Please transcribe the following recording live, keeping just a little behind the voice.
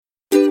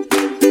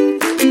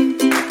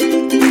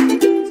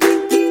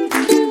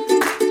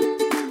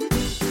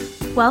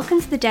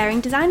welcome to the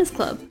Daring Designers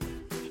Club.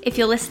 If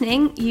you're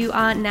listening, you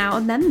are now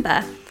a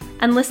member.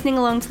 And listening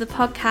along to the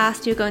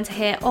podcast, you're going to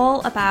hear all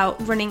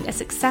about running a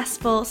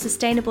successful,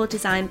 sustainable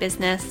design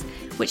business,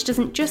 which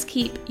doesn't just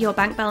keep your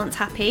bank balance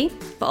happy,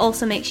 but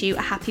also makes you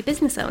a happy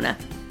business owner.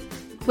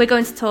 We're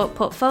going to talk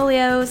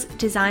portfolios,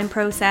 design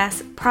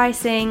process,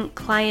 pricing,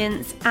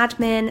 clients,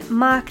 admin,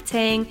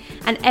 marketing,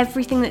 and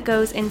everything that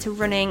goes into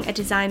running a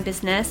design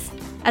business,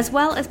 as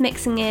well as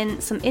mixing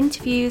in some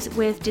interviews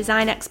with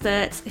design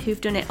experts who've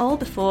done it all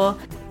before.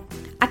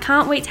 I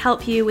can't wait to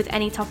help you with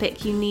any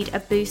topic you need a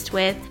boost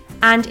with.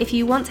 And if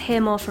you want to hear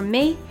more from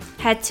me,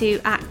 head to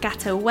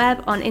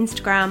 @GattoWeb on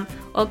Instagram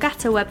or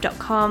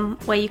gattoweb.com,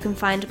 where you can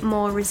find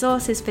more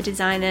resources for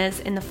designers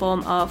in the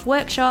form of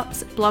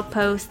workshops, blog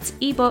posts,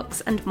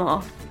 ebooks, and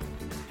more.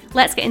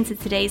 Let's get into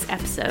today's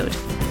episode.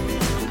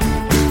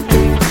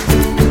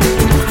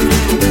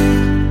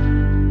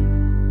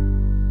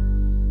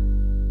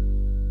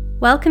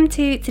 Welcome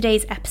to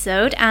today's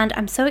episode, and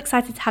I'm so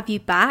excited to have you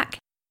back.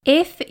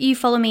 If you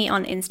follow me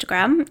on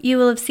Instagram, you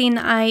will have seen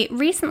that I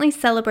recently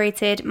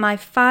celebrated my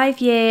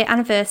 5-year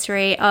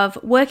anniversary of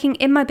working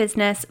in my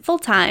business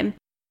full-time,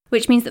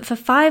 which means that for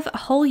 5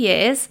 whole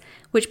years,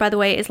 which by the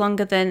way is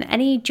longer than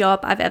any job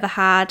I've ever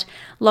had,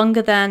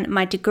 longer than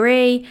my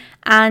degree,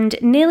 and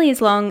nearly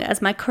as long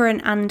as my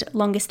current and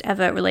longest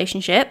ever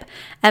relationship,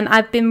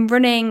 I've been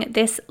running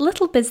this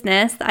little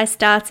business that I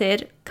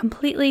started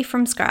completely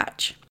from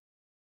scratch.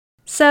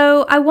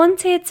 So I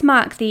wanted to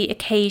mark the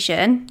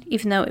occasion,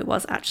 even though it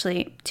was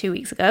actually 2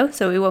 weeks ago,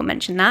 so we won't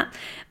mention that,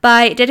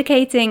 by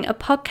dedicating a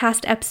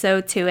podcast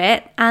episode to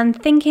it and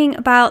thinking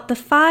about the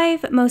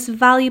 5 most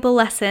valuable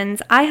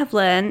lessons I have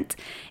learned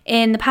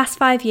in the past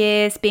 5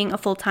 years being a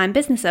full-time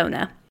business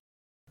owner.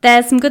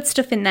 There's some good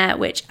stuff in there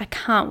which I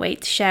can't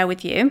wait to share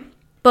with you.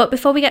 But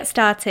before we get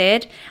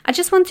started, I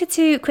just wanted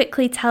to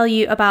quickly tell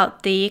you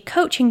about the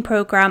coaching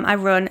program I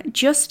run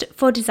just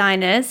for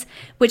designers,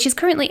 which is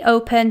currently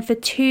open for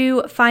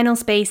 2 final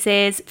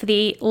spaces for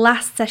the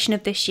last session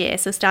of this year,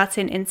 so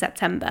starting in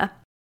September.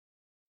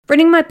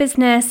 Running my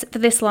business for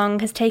this long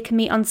has taken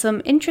me on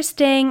some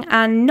interesting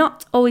and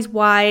not always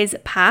wise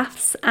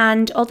paths,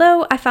 and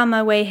although I found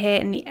my way here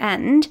in the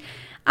end,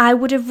 I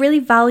would have really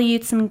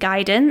valued some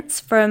guidance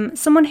from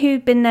someone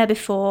who'd been there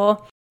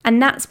before. And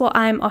that's what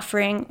I'm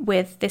offering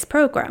with this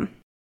program.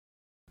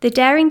 The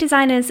Daring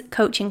Designers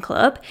Coaching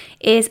Club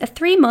is a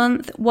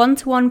 3-month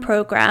one-to-one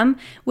program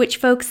which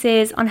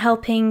focuses on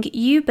helping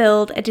you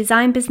build a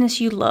design business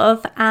you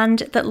love and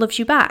that loves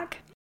you back.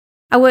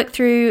 I work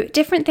through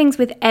different things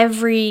with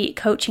every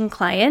coaching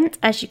client,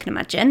 as you can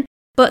imagine,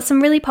 but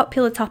some really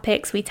popular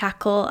topics we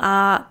tackle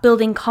are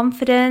building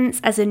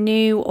confidence as a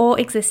new or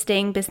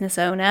existing business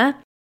owner,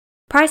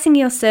 pricing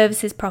your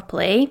services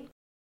properly,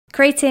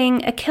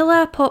 creating a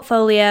killer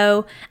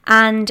portfolio,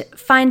 and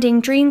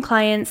finding dream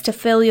clients to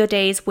fill your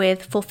days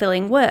with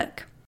fulfilling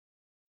work.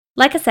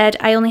 Like I said,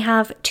 I only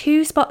have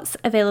 2 spots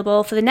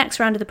available for the next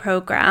round of the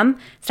program,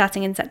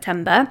 starting in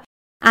September,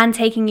 and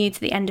taking you to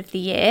the end of the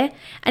year.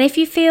 And if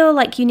you feel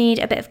like you need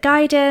a bit of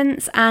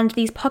guidance and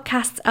these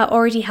podcasts are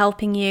already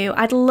helping you,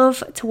 I'd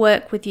love to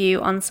work with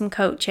you on some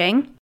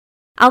coaching.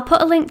 I'll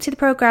put a link to the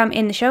program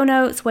in the show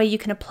notes where you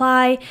can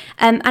apply,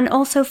 and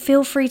also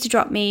feel free to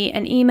drop me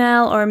an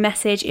email or a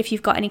message if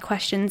you've got any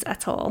questions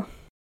at all.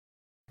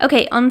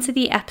 Okay, on to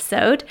the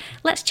episode.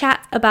 Let's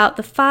chat about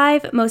the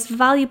 5 most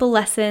valuable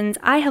lessons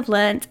I have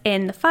learnt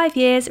in the 5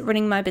 years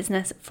running my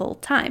business full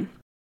time.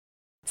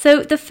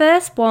 So the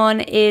first one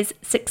is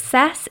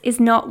success is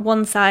not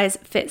one size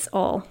fits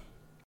all.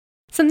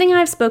 Something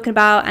I've spoken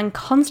about and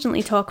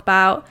constantly talk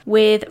about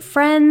with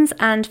friends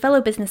and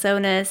fellow business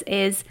owners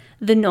is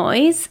the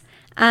noise.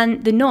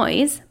 And the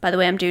noise, by the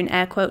way, I'm doing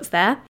air quotes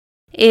there,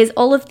 is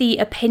all of the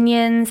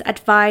opinions,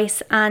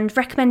 advice, and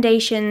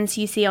recommendations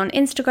you see on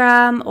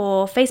Instagram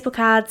or Facebook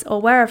ads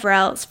or wherever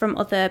else from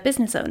other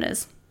business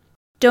owners.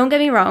 Don't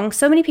get me wrong,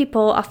 so many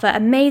people offer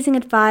amazing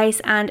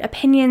advice and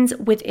opinions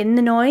within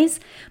the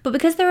noise, but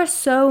because there are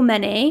so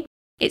many,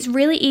 it's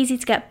really easy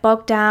to get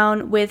bogged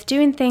down with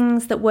doing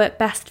things that work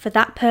best for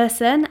that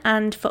person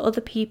and for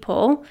other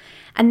people,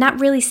 and that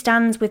really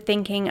stands with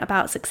thinking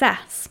about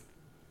success.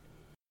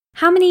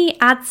 How many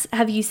ads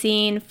have you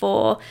seen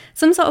for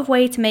some sort of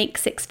way to make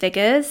 6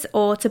 figures,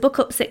 or to book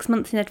up 6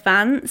 months in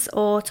advance,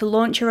 or to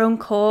launch your own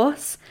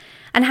course?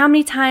 And how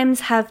many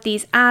times have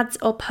these ads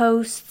or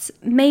posts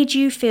made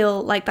you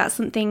feel like that's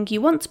something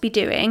you want to be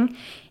doing,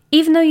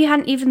 even though you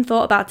hadn't even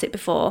thought about it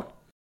before?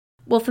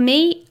 Well, for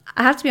me,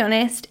 I have to be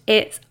honest,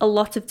 it's a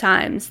lot of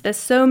times. There's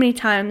so many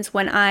times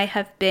when I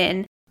have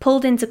been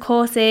pulled into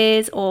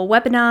courses or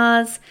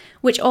webinars,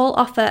 which all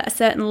offer a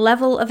certain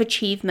level of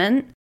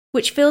achievement,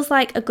 which feels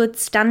like a good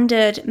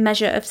standard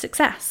measure of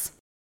success.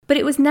 But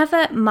it was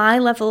never my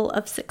level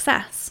of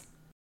success.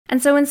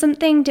 And so when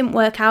something didn't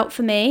work out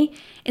for me,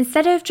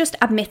 instead of just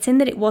admitting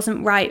that it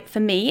wasn't right for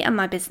me and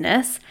my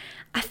business,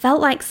 I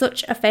felt like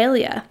such a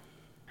failure.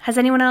 Has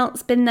anyone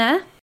else been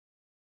there?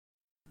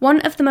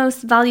 One of the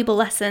most valuable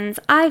lessons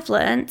I've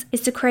learned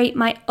is to create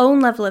my own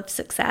level of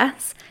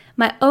success,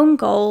 my own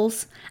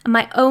goals, and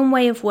my own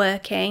way of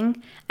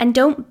working, and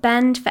don't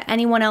bend for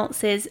anyone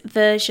else's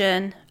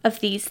version of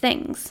these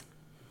things.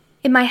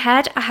 In my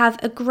head, I have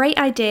a great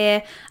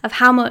idea of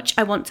how much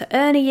I want to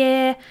earn a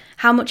year,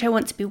 how much I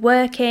want to be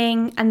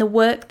working, and the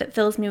work that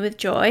fills me with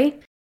joy.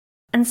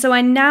 And so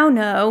I now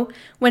know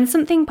when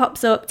something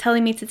pops up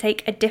telling me to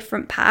take a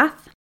different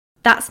path,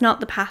 that's not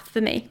the path for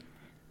me.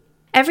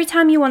 Every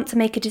time you want to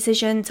make a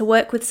decision to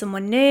work with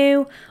someone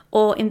new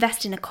or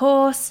invest in a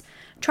course,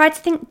 try to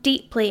think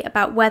deeply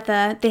about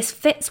whether this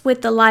fits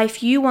with the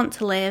life you want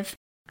to live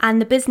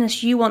and the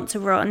business you want to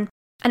run,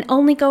 and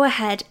only go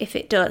ahead if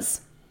it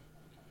does.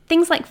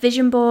 Things like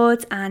vision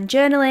boards and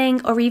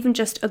journaling, or even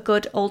just a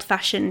good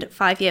old-fashioned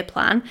 5-year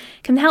plan,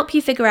 can help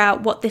you figure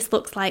out what this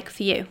looks like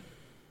for you.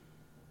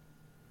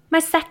 My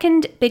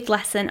second big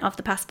lesson of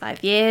the past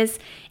 5 years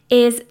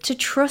is to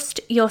trust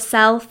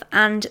yourself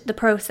and the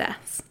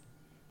process.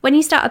 When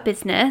you start a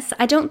business,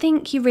 I don't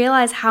think you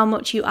realise how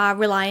much you are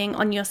relying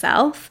on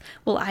yourself.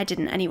 Well, I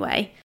didn't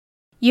anyway.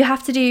 You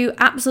have to do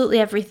absolutely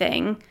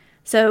everything.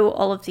 So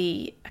all of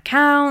the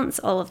accounts,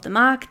 all of the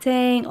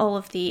marketing, all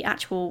of the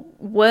actual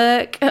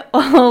work,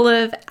 all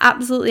of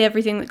absolutely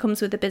everything that comes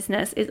with a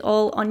business is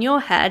all on your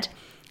head,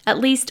 at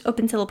least up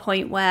until a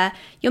point where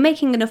you're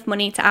making enough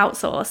money to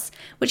outsource,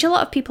 which a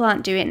lot of people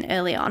aren't doing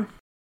early on.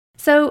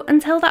 So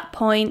until that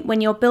point,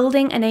 when you're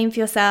building a name for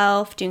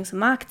yourself, doing some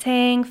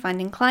marketing,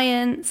 finding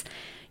clients,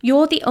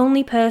 you're the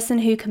only person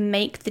who can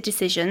make the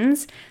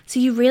decisions, so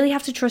you really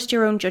have to trust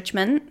your own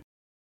judgment.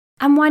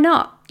 And why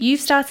not? You've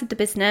started the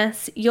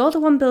business, you're the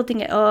one building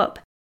it up,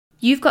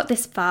 you've got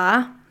this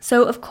far,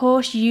 so of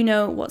course you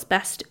know what's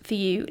best for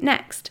you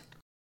next.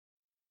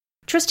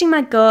 Trusting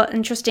my gut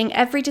and trusting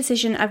every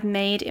decision I've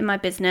made in my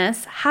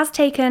business has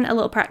taken a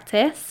little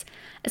practice,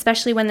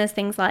 especially when there's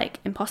things like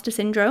imposter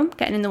syndrome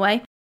getting in the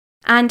way.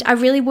 And I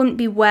really wouldn't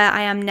be where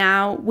I am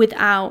now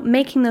without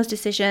making those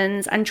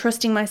decisions and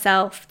trusting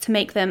myself to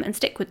make them and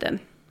stick with them.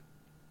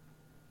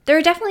 There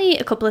are definitely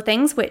a couple of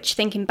things which,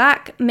 thinking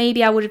back,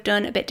 maybe I would have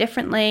done a bit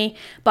differently,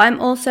 but I'm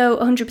also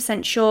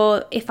 100%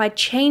 sure if I'd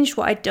changed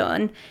what I'd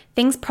done,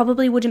 things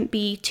probably wouldn't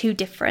be too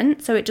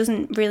different, so it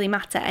doesn't really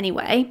matter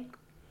anyway.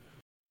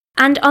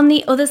 And on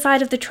the other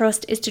side of the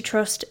trust is to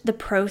trust the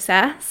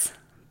process.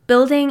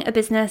 Building a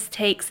business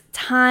takes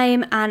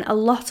time and a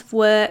lot of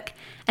work,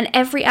 and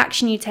every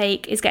action you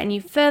take is getting you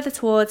further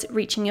towards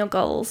reaching your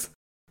goals.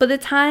 But the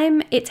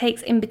time it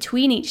takes in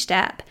between each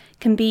step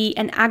can be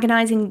an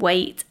agonizing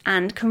wait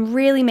and can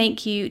really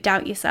make you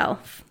doubt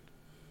yourself.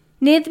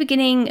 Near the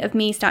beginning of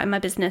me starting my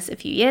business a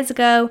few years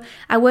ago,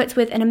 I worked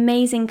with an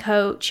amazing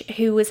coach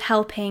who was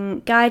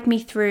helping guide me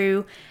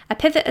through a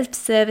pivot of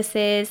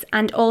services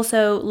and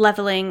also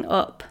leveling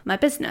up my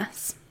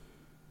business.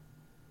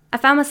 I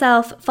found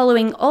myself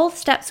following all the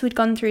steps we'd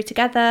gone through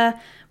together,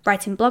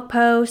 writing blog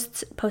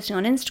posts, posting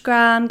on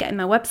Instagram, getting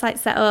my website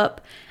set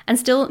up, and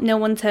still no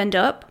one turned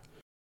up.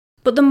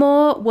 But the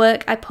more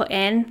work I put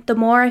in, the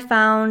more I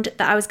found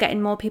that I was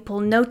getting more people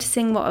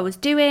noticing what I was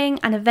doing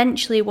and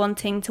eventually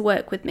wanting to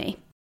work with me.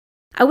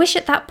 I wish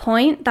at that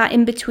point, that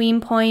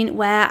in-between point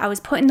where I was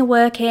putting the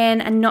work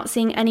in and not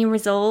seeing any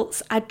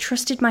results, I'd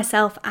trusted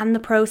myself and the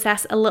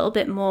process a little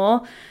bit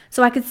more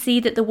so I could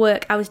see that the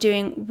work I was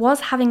doing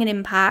was having an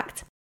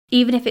impact,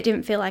 even if it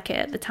didn't feel like it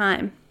at the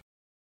time.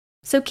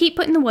 So keep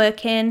putting the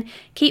work in,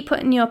 keep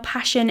putting your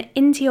passion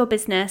into your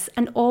business,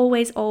 and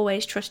always,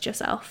 always trust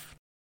yourself.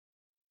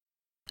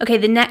 Okay,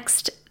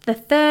 the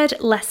third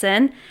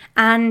lesson,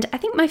 and I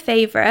think my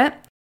favourite,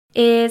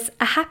 is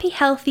a happy,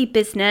 healthy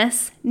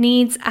business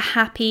needs a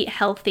happy,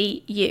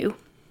 healthy you.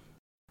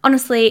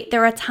 Honestly,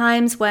 there are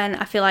times when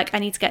I feel like I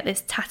need to get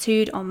this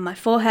tattooed on my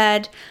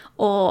forehead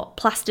or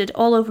plastered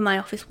all over my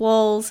office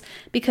walls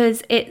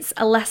because it's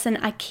a lesson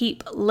I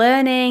keep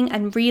learning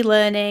and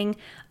relearning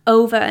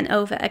over and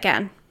over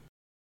again.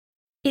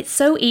 It's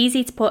so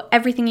easy to put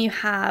everything you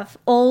have,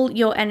 all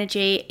your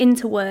energy,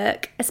 into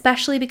work,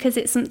 especially because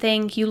it's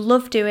something you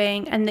love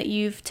doing and that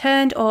you've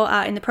turned or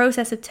are in the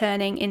process of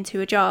turning into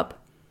a job.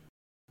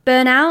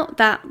 Burnout,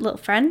 that little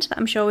friend that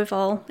I'm sure we've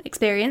all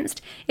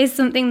experienced, is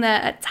something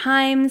that at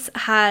times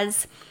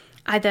has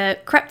either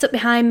crept up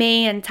behind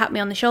me and tapped me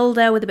on the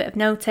shoulder with a bit of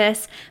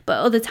notice, but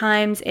other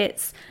times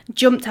it's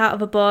jumped out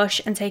of a bush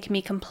and taken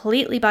me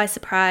completely by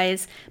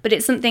surprise, but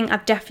it's something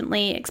I've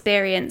definitely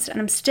experienced and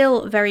I'm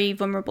still very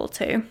vulnerable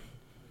to.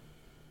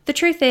 The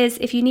truth is,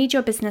 if you need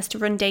your business to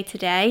run day to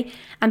day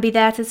and be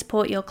there to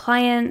support your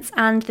clients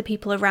and the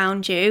people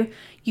around you,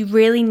 you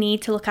really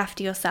need to look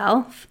after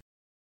yourself.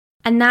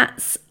 And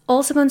that's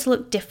also going to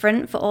look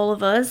different for all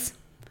of us.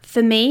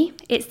 For me,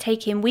 it's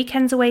taking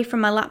weekends away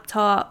from my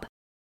laptop,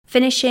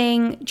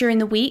 finishing during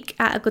the week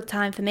at a good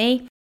time for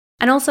me,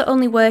 and also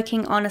only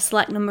working on a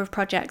select number of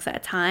projects at a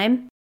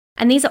time.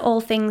 And these are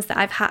all things that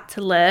I've had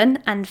to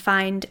learn and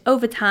find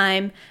over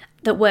time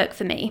that work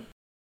for me.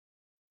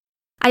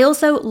 I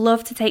also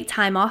love to take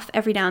time off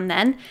every now and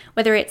then,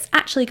 whether it's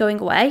actually going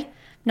away,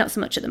 not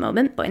so much at the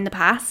moment, but in the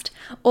past,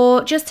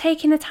 or just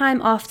taking the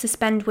time off to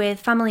spend with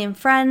family and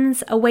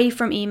friends, away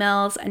from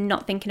emails and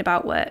not thinking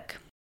about work.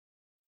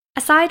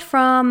 Aside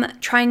from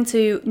trying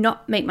to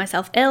not make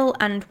myself ill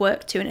and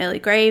work to an early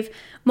grave,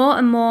 more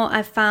and more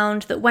I've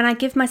found that when I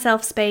give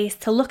myself space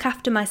to look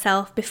after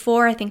myself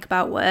before I think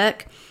about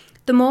work,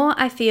 the more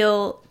I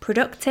feel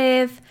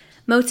productive,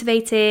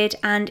 motivated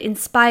and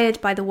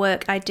inspired by the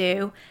work I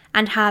do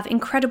and have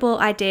incredible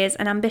ideas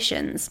and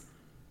ambitions.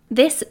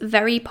 This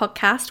very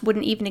podcast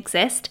wouldn't even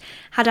exist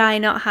had I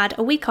not had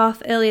a week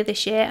off earlier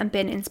this year and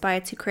been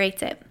inspired to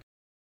create it.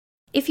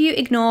 If you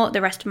ignore the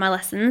rest of my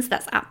lessons,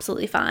 that's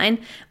absolutely fine,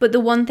 but the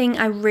one thing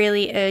I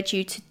really urge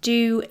you to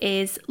do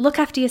is look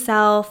after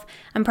yourself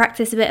and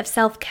practice a bit of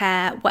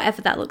self-care,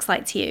 whatever that looks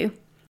like to you.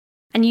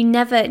 And you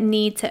never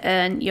need to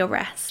earn your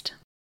rest.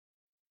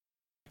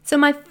 So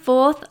my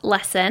fourth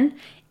lesson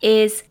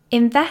is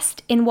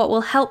invest in what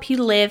will help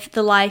you live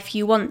the life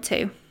you want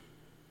to.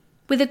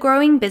 With a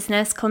growing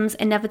business comes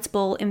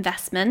inevitable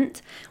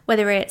investment,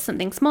 whether it's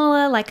something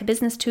smaller like a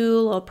business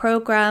tool or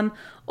program,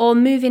 or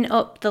moving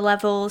up the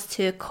levels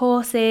to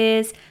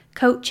courses,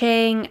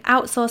 coaching,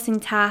 outsourcing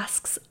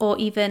tasks, or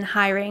even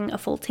hiring a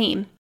full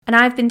team. And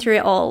I've been through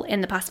it all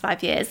in the past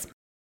 5 years.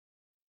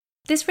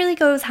 This really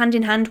goes hand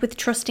in hand with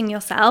trusting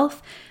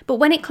yourself, but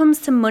when it comes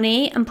to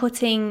money and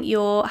putting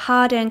your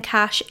hard-earned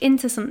cash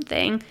into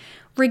something,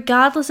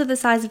 regardless of the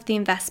size of the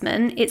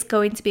investment, it's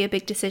going to be a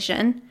big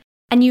decision.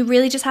 And you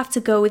really just have to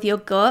go with your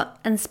gut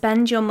and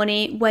spend your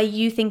money where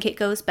you think it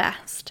goes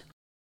best.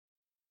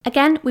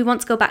 Again, we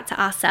want to go back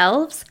to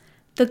ourselves,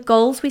 the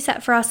goals we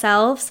set for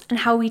ourselves, and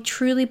how we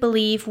truly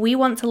believe we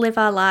want to live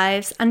our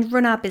lives and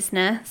run our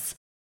business.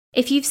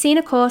 If you've seen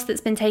a course that's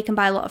been taken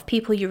by a lot of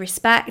people you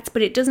respect,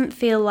 but it doesn't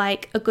feel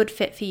like a good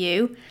fit for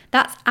you,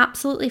 that's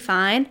absolutely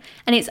fine,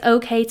 and it's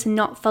okay to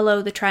not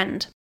follow the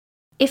trend.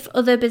 If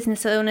other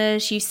business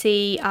owners you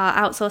see are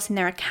outsourcing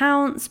their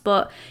accounts,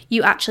 but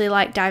you actually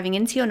like diving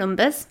into your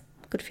numbers,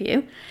 good for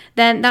you,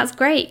 then that's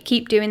great,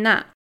 keep doing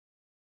that.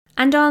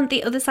 And on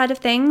the other side of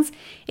things,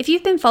 if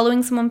you've been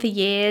following someone for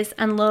years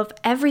and love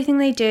everything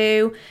they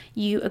do,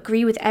 you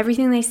agree with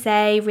everything they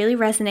say, really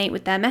resonate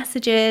with their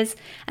messages,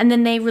 and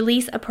then they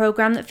release a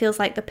program that feels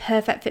like the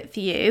perfect fit for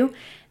you,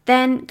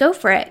 then go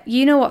for it.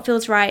 You know what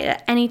feels right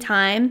at any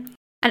time,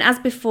 and as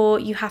before,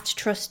 you have to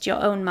trust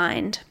your own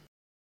mind.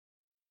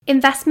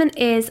 Investment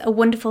is a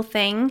wonderful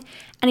thing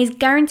and is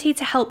guaranteed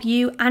to help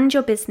you and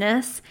your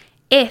business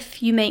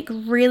if you make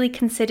really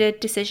considered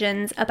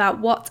decisions about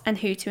what and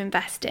who to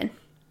invest in.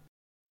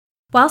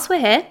 Whilst we're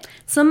here,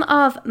 some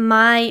of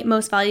my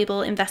most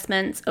valuable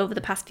investments over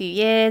the past few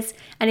years,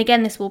 and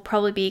again this will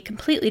probably be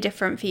completely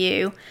different for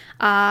you,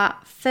 are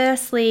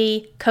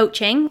firstly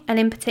coaching, and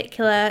in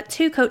particular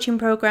 2 coaching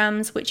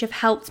programs which have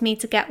helped me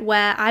to get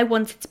where I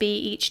wanted to be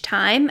each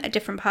time at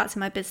different parts of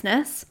my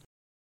business.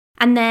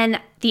 And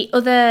then the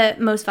other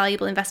most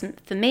valuable investment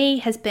for me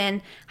has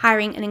been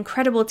hiring an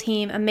incredible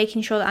team and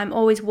making sure that I'm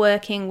always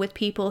working with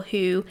people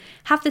who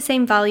have the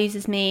same values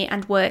as me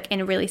and work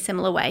in a really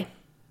similar way.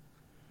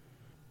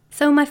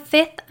 So my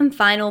 5th and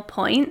final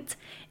point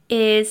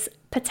is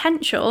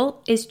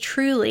potential is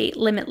truly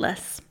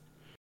limitless.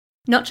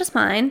 Not just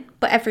mine,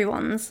 but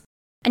everyone's.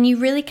 And you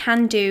really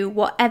can do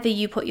whatever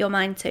you put your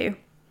mind to.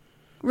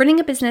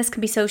 Running a business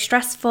can be so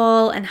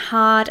stressful and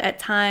hard at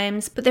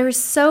times, but there is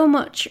so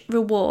much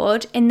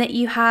reward in that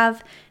you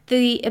have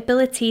the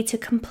ability to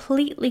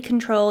completely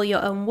control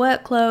your own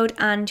workload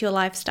and your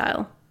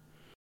lifestyle.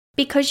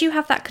 Because you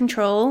have that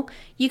control,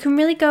 you can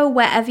really go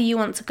wherever you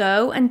want to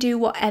go and do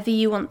whatever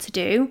you want to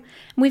do.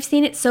 And we've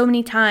seen it so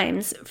many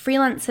times.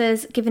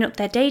 Freelancers giving up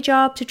their day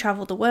job to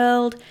travel the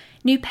world,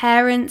 new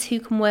parents who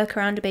can work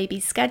around a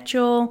baby's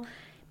schedule,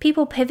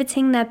 people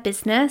pivoting their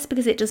business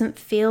because it doesn't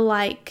feel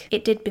like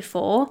it did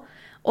before,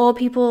 or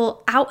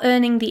people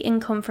out-earning the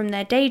income from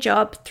their day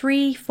job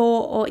 3,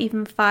 4, or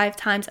even 5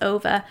 times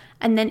over,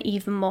 and then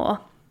even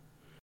more.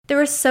 There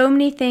are so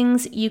many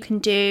things you can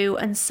do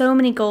and so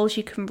many goals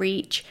you can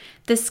reach.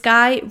 The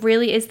sky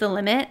really is the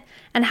limit,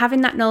 and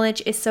having that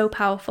knowledge is so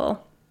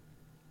powerful.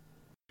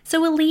 So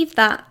we'll leave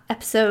that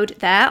episode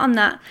there on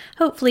that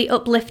hopefully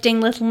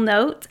uplifting little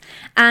note,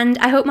 and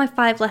I hope my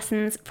 5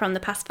 lessons from the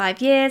past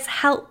 5 years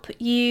help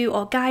you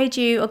or guide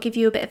you or give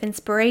you a bit of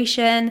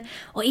inspiration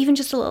or even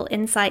just a little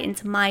insight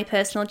into my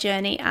personal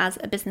journey as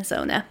a business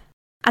owner.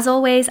 As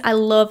always, I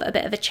love a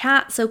bit of a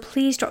chat, so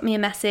please drop me a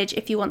message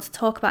if you want to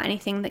talk about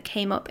anything that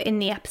came up in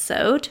the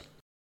episode.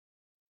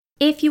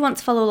 If you want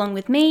to follow along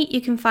with me, you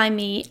can find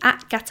me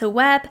at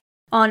GattoWeb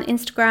on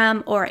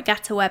Instagram or at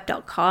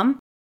gattoweb.com.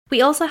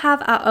 We also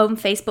have our own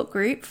Facebook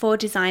group for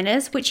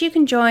designers, which you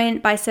can join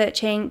by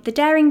searching the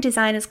Daring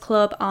Designers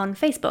Club on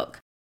Facebook.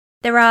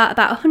 There are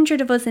about 100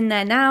 of us in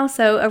there now,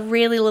 so a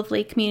really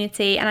lovely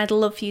community, and I'd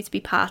love for you to be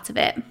part of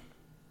it.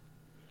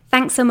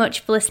 Thanks so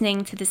much for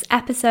listening to this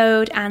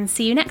episode, and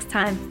see you next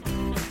time.